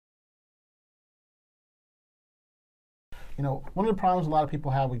you know, one of the problems a lot of people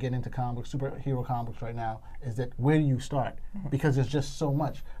have with getting into comics, superhero comics right now, is that where do you start? Because there's just so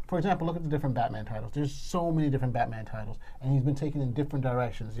much. For example, look at the different Batman titles. There's so many different Batman titles, and he's been taken in different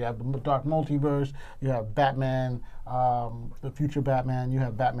directions. You have the Dark Multiverse, you have Batman, the future Batman, you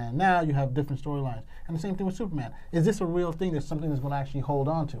have Batman Now, you have different storylines. And the same thing with Superman. Is this a real thing? That's something that's going to actually hold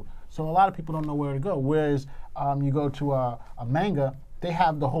on to? So a lot of people don't know where to go. Whereas you go to a manga, they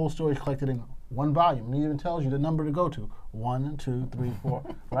have the whole story collected in one volume, and it even tells you the number to go to: 1, 2, 3, 4,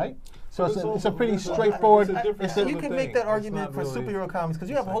 right? So it's a pretty straightforward. You can make that argument for superhero comics because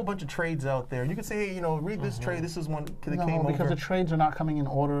you have a whole bunch of trades out there. You can say, hey, you know, read this trade. This is one that came over. No, because the trades are not coming in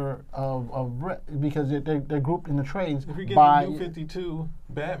order because they're grouped in the trades. If you get the New 52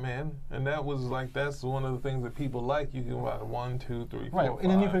 Batman, and that's one of the things that people like, you can buy 1, 2, 3, 4, right, 5. in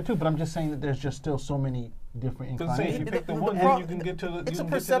the New 52. But I'm just saying that there's just still so many different incarnations. If you pick the one, then you can get to the. It's a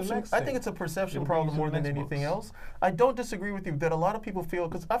perception. I think it's a perception problem more than anything else. I don't disagree with you that a lot of people feel,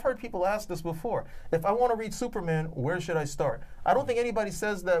 because I've heard people ask this before. If I want to read Superman, where should I start? I don't think anybody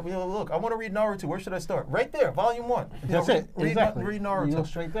says that. You know, look, I want to read Naruto. Where should I start? Right there, Volume 1. That's it. Exactly. Read Naruto. You go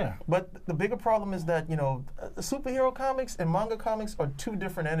straight there. But the bigger problem is that, you know, superhero comics and manga comics are two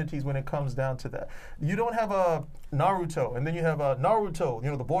different entities when it comes down to that. You don't have a Naruto, and then you have a Naruto,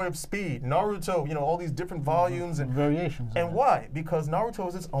 you know, the Boy of Speed, Naruto, you know, all these different volumes and variations. And why? Because Naruto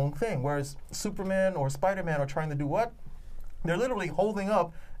is its own thing, whereas Superman or Spider-Man are trying to do what? They're literally holding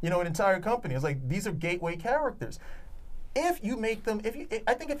up, you know, an entire company. It's like, these are gateway characters. If you make them,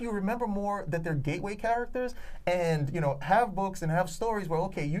 I think if you remember more that they're gateway characters and, you know, have books and have stories where,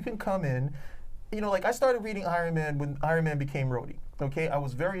 okay, you can come in, you know, like I started reading Iron Man when Iron Man became Rhodey. Okay, I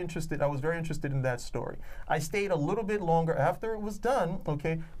was very interested in that story. I stayed a little bit longer after it was done,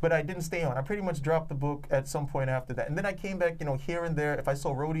 okay, but I didn't stay on. I pretty much dropped the book at some point after that. And then I came back, you know, here and there if I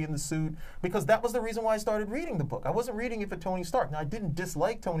saw Rhodey in the suit, because that was the reason why I started reading the book. I wasn't reading it for Tony Stark. Now, I didn't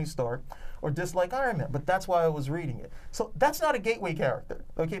dislike Tony Stark or dislike Iron Man, but that's why I was reading it. So that's not a gateway character,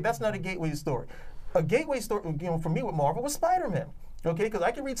 okay? That's not a gateway story. A gateway story, you know, for me with Marvel was Spider-Man. Okay, because I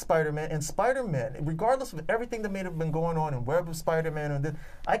can read Spider-Man, and Spider-Man, regardless of everything that may have been going on in Web of Spider-Man, and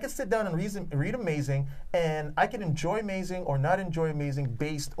I can sit down and read Amazing, and I can enjoy Amazing or not enjoy Amazing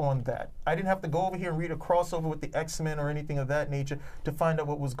based on that. I didn't have to go over here and read a crossover with the X-Men or anything of that nature to find out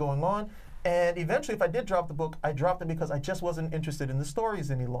what was going on. And eventually, if I did drop the book, I dropped it because I just wasn't interested in the stories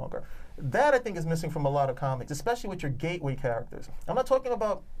any longer. That, I think, is missing from a lot of comics, especially with your gateway characters. I'm not talking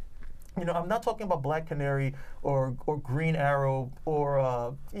about, you know, I'm not talking about Black Canary or Green Arrow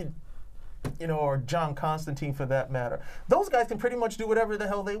or you know, or John Constantine for that matter. Those guys can pretty much do whatever the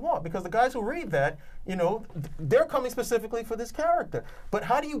hell they want because the guys who read that, you know, they're coming specifically for this character. But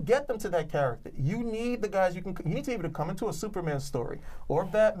how do you get them to that character? You need the guys you need to be able to come into a Superman story or a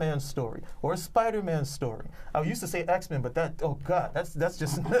Batman story or a Spider-Man story. I used to say X-Men, but that, oh God, that's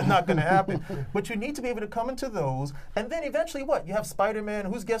just not going to happen. But you need to be able to come into those, and then eventually what? You have Spider-Man.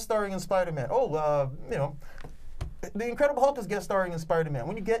 Who's guest starring in Spider-Man? Oh, you know, the Incredible Hulk is guest starring in Spider-Man.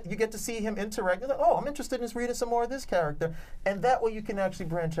 When you get to see him interact, you're like, oh, I'm interested in reading some more of this character, and that way you can actually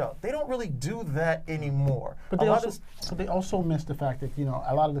branch out. They don't really do that anymore. But they also miss the fact that, you know,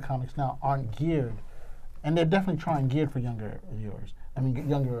 a lot of the comics now aren't geared, and they're definitely trying geared for younger viewers. I mean,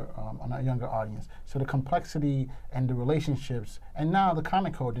 younger audience. So the complexity and the relationships, and now the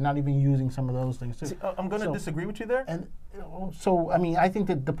comic code, they're not even using some of those things too. See, I'm going to disagree with you there. And so, I mean, I think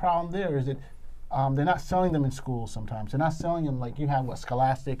that the problem there is that they're not selling them in schools sometimes. They're not selling them like you have what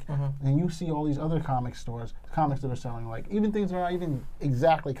Scholastic, and you see all these other comic stores, comics that are selling like even things that are not even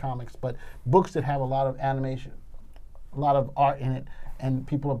exactly comics, but books that have a lot of animation, a lot of art in it, and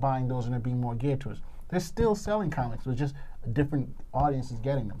people are buying those and they're being more geared to us. They're still selling comics, but just a different audience is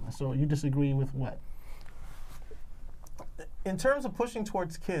getting them. So you disagree with what? In terms of pushing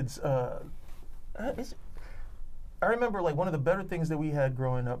towards kids, I remember like one of the better things that we had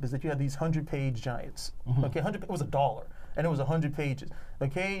growing up is that you had these 100-page giants. Okay, it was $1, and it was 100 pages.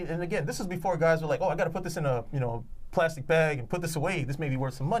 Okay, and again, this is before guys were like, oh, I got to put this in a plastic bag and put this away. This may be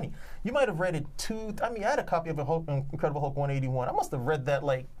worth some money. You might have read it I had a copy of Incredible Hulk 181. I must have read that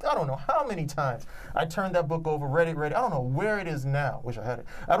like, I don't know how many times. I turned that book over, read it. I don't know where it is now. Wish I had it.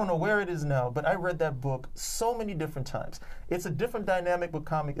 I don't know where it is now, but I read that book so many different times. It's a different dynamic with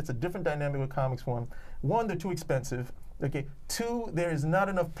comics. It's a different dynamic with comics. One, they're too expensive. Okay. Two, there is not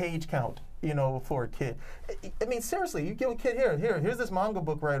enough page count, you know, for a kid. I mean, seriously, you give a kid here's this manga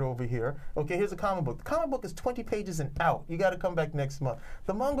book right over here. Okay, here's a comic book. The comic book is 20 pages and out. You got to come back next month.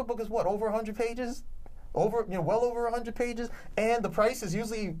 The manga book is what, over 100 pages? Well over 100 pages, and the price is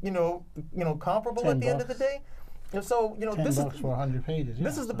usually, comparable at the end of the day. And so, you know, $10 this is for 100 pages.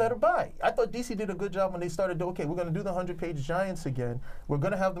 this is the better buy. I thought DC did a good job when they started. Okay, we're going to do the 100-page giants again. We're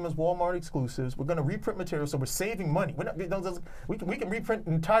going to have them as Walmart exclusives. We're going to reprint material, so we're saving money. We're not, we can reprint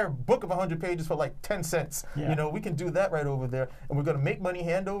an entire book of 100 pages for like 10 cents. Yeah. You know, we can do that right over there, and we're going to make money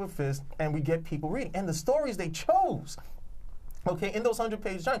hand over fist, and we get people reading. And the stories they chose. Okay, in those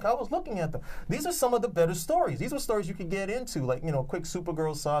 100-page giants, I was looking at them. These are some of the better stories. These were stories you could get into, like, you know, quick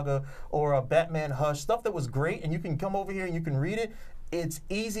Supergirl saga or a Batman Hush, stuff that was great, and you can come over here and you can read it. It's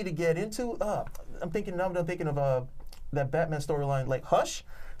easy to get into. I'm thinking of that Batman storyline, like Hush.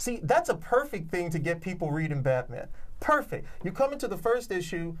 See, that's a perfect thing to get people reading Batman. Perfect. You come into the first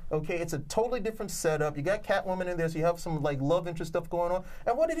issue, okay, it's a totally different setup. You got Catwoman in there, so you have some like love interest stuff going on.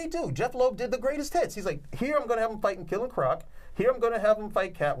 And what did he do? Jeff Loeb did the greatest hits. He's like, here I'm going to have him fighting Killer Croc. Here I'm going to have him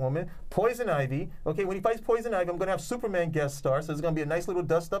fight Catwoman, Poison Ivy. Okay, when he fights Poison Ivy, I'm going to have Superman guest star, so there's going to be a nice little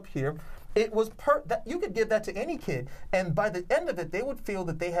dust up here. It was that you could give that to any kid, and by the end of it, they would feel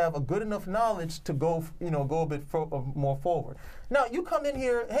that they have a good enough knowledge to go, you know, go a bit more forward. Now you come in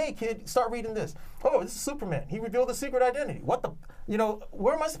here, hey kid, start reading this. Oh, this is Superman. He revealed a secret identity. What the, you know,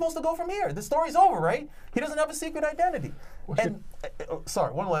 where am I supposed to go from here? The story's over, right? He doesn't have a secret identity.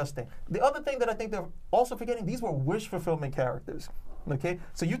 Sorry, one last thing. The other thing that I think they're also forgetting, these were wish fulfillment characters. Okay,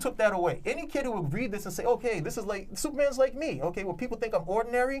 so you took that away. Any kid who would read this and say, okay, this is like, Superman's like me. Okay, well, people think I'm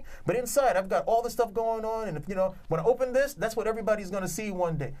ordinary, but inside I've got all this stuff going on, and if, you know, when I open this, that's what everybody's going to see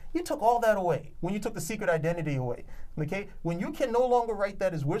one day. You took all that away when you took the secret identity away. Okay, when you can no longer write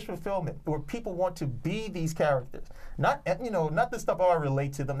that as wish fulfillment, where people want to be these characters, not, you know, not the stuff, oh, I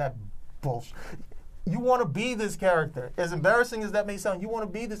relate to them, that bullshit. You want to be this character. As embarrassing as that may sound, you want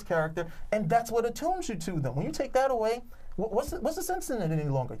to be this character, and that's what attunes you to them. When you take that away, what's the sense in it any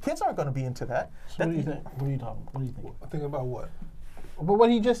longer? Kids aren't going to be into that. So what do you think? What are you talking? What do you think? Think about what? But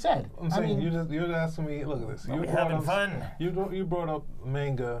what he just said. I'm saying, you're asking me. Look at this. Are we having fun? You brought up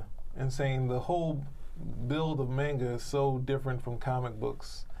manga and saying the whole build of manga is so different from comic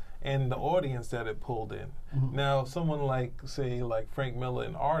books and the audience that it pulled in. Mm-hmm. Now, someone like, say, like Frank Miller,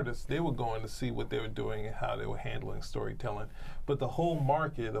 an artist, they were going to see what they were doing and how they were handling storytelling. But the whole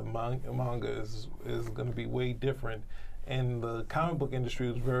market of manga is going to be way different. And the comic book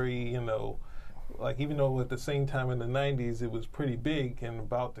industry was very, you know, like, even though at the same time in the 90s it was pretty big and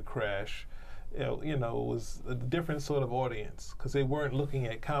about to crash, you know, it was a different sort of audience because they weren't looking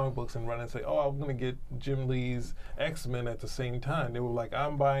at comic books and running and say, oh, I'm going to get Jim Lee's X-Men at the same time. They were like,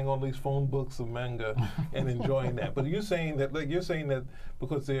 I'm buying all these phone books of manga and enjoying that. But you're saying that, like,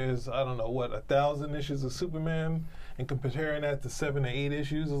 because there's, I don't know, what, 1,000 issues of Superman, and comparing that to 7 or 8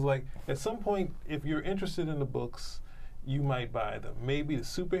 issues is like, at some point, if you're interested in the books, you might buy them. Maybe the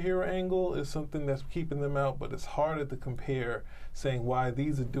superhero angle is something that's keeping them out, but it's harder to compare, saying why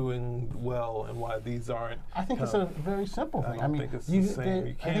these are doing well and why these aren't. I think it's a very simple thing. I mean, think it's the same.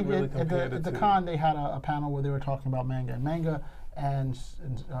 You can't really compare at the con, they had a panel where they were talking about manga. Manga and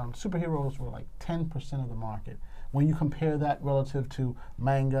superheroes were like 10% of the market when you compare that relative to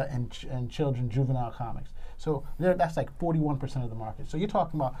manga and children juvenile comics. So that's like 41% of the market. So you're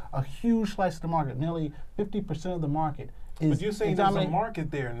talking about a huge slice of the market. Nearly 50% of the market is. But you're saying there's a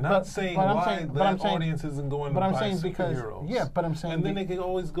market there, not saying why that audience isn't going to buy superheroes. Yeah, but I'm saying. And then they can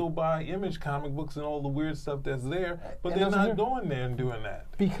always go buy Image comic books and all the weird stuff that's there, but they're not going there and doing that.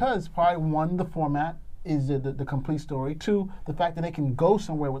 Because probably one, the format is the complete story. 2, the fact that they can go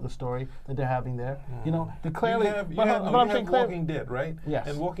somewhere with the story that they're having there. You know, clearly. You have Walking Dead, right? Yes.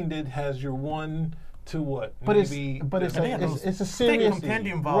 And Walking Dead has your 1 to what? But it's a serious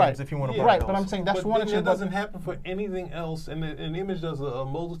compendium volumes, right, if you want to buy right. Those. But I'm saying that's one. But it doesn't happen for anything else, and Image does a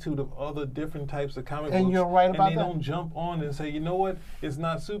multitude of other different types of comic books. And you're right about that. And they don't jump on and say, you know what? It's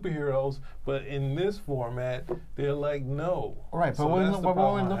not superheroes, but in this format, they're like, no. Right. So but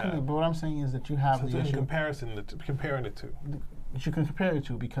what I'm saying is that you have the issue. Comparing the two. That you can compare it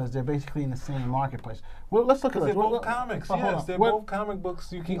to because they're basically in the same marketplace. Well, let's look at this. They're both comics. Yes, they're both comic books.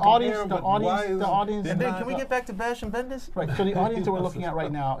 You can compare them, but why is the audience? And then can we get back to Bash and Bendis? Right. So the audience that we're looking at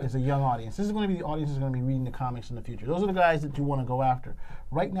right now is a young audience. This is going to be the audience that's going to be reading the comics in the future. Those are the guys that you want to go after.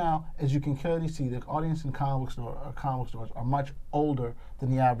 Right now, as you can clearly see, the audience in comic stores are much older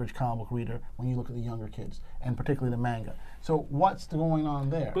than the average comic book reader when you look at the younger kids, and particularly the manga. So what's going on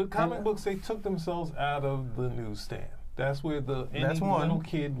there? But comic books, they took themselves out of the newsstand. That's where any little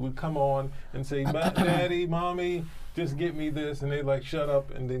kid would come on and say, Daddy, Mommy, just get me this. And they like, shut up,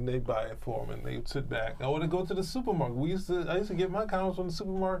 and then they buy it for them, and they sit back. I want to go to the supermarket. I used to get my comics from the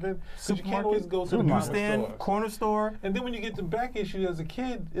supermarket. Because you can't always go to the newsstand, corner store. And then when you get the back issue as a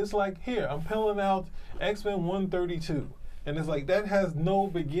kid, it's like, here, I'm pulling out X-Men 132. And it's like that has no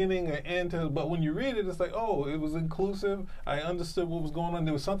beginning or end to it. But when you read it, it's like, oh, it was inclusive. I understood what was going on.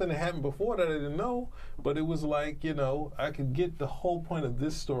 There was something that happened before that I didn't know, but it was like, you know, I could get the whole point of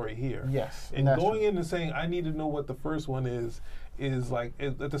this story here. Yes. And going in and saying I need to know what the first one is like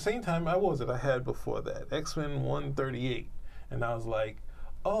at the same time I had before that X-Men 138, and I was like,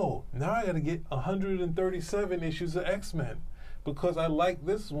 oh, now I got to get 137 issues of X-Men because I like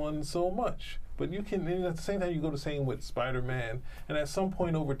this one so much. But you can, and at the same time, you go the same with Spider-Man. And at some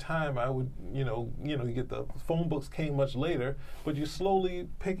point over time, I would, you get the phone books came much later, but you're slowly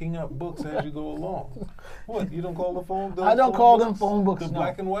picking up books as you go along. What, you don't call the phone? I don't call them phone books. The no.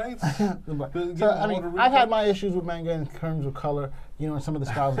 black and whites. I mean, I've had my issues with manga in terms of color, and some of the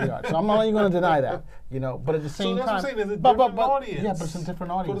styles of the art. So I'm not even going to deny that, But at the same so that's time, what I'm saying. There's a different audience. Yeah, but it's a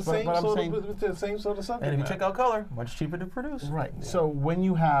different audience. For the same sort of subject. And if you check out color, much cheaper to produce. Right. Yeah. So when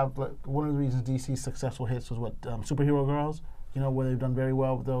you have one of the reasons DC's successful hits was Superhero Girls. Where they've done very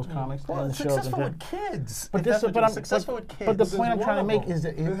well with those comics. Well, and it's the shows successful with kids. But successful with kids. But the point I'm trying to make is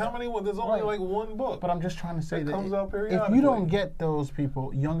that how many? There's only like one book. But I'm just trying to say that comes out if you don't get those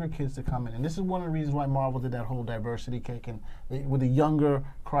people, younger kids, to come in, and this is one of the reasons why Marvel did that whole diversity kick and with a younger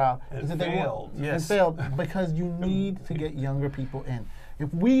crowd, and is that failed. And failed because you need to get younger people in.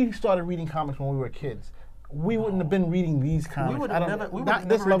 If we started reading comics when we were kids, we wouldn't have been reading these comics. We would have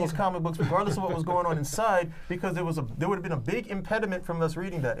never read these comic books, regardless of what was going on inside, because there would have been a big impediment from us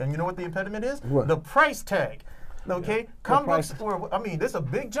reading that. And you know what the impediment is? What? The price tag. Okay, comic books there's a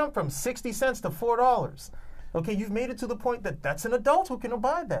big jump from 60 cents to $4. Okay, you've made it to the point that that's an adult who can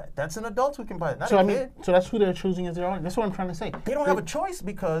buy that. That's an adult who can buy it, not a kid. So that's who they're choosing as their audience. That's what I'm trying to say. They don't have a choice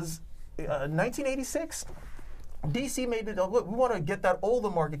because 1986, DC made it. Look, we want to get that older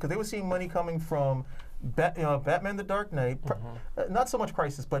market because they were seeing money coming from Batman the Dark Knight, not so much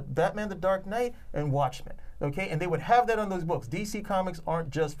Crisis, but Batman the Dark Knight and Watchmen. Okay, and they would have that on those books. DC Comics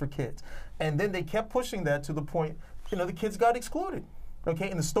aren't just for kids. And then they kept pushing that to the point, the kids got excluded.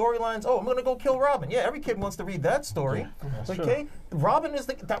 Okay, and the storylines, I'm going to go kill Robin. Yeah, every kid wants to read that story. Okay, Robin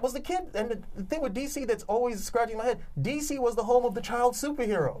that was the kid. And the thing with DC that's always scratching my head, DC was the home of the child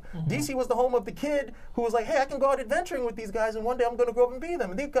superhero. DC was the home of the kid who was like, hey, I can go out adventuring with these guys and one day I'm going to grow up and be them.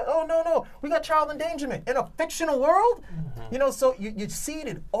 And they got, no, we got child endangerment in a fictional world? So you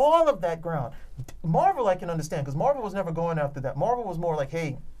seeded all of that ground. Marvel I can understand because Marvel was never going after that. Marvel was more like,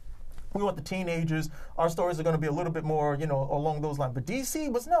 hey, we want the teenagers. Our stories are going to be a little bit more, along those lines. But DC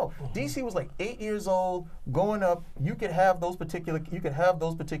was no. DC was like 8 years old, going up. You could have those particular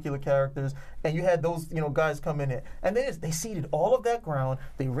characters, and you had those, guys come in. And then they seeded all of that ground.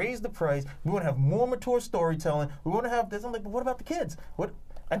 They raised the price. We want to have more mature storytelling. We want to have this. I'm like, but what about the kids? What?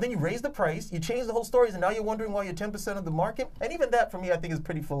 And then you raise the price, you change the whole stories, and now you're wondering why you're 10% of the market. And even that, for me, I think is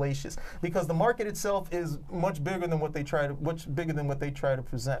pretty fallacious because the market itself is much bigger than what they try to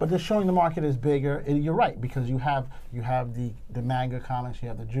present. But they're showing the market is bigger. You're right because you have the manga comics, you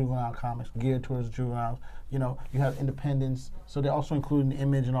have the juvenile comics geared towards juveniles. You have independents, so they're also including the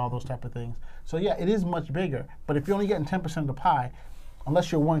Image and all those type of things. So yeah, it is much bigger. But if you're only getting 10% of the pie,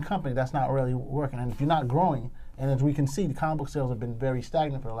 unless you're one company, that's not really working. And if you're not growing. And as we can see, the comic book sales have been very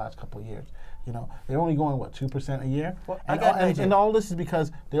stagnant for the last couple of years. They're only going, 2% a year? Well, and all this is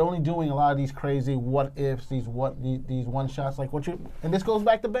because they're only doing a lot of these crazy what ifs, these one shots, and this goes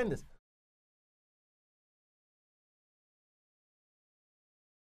back to Bendis.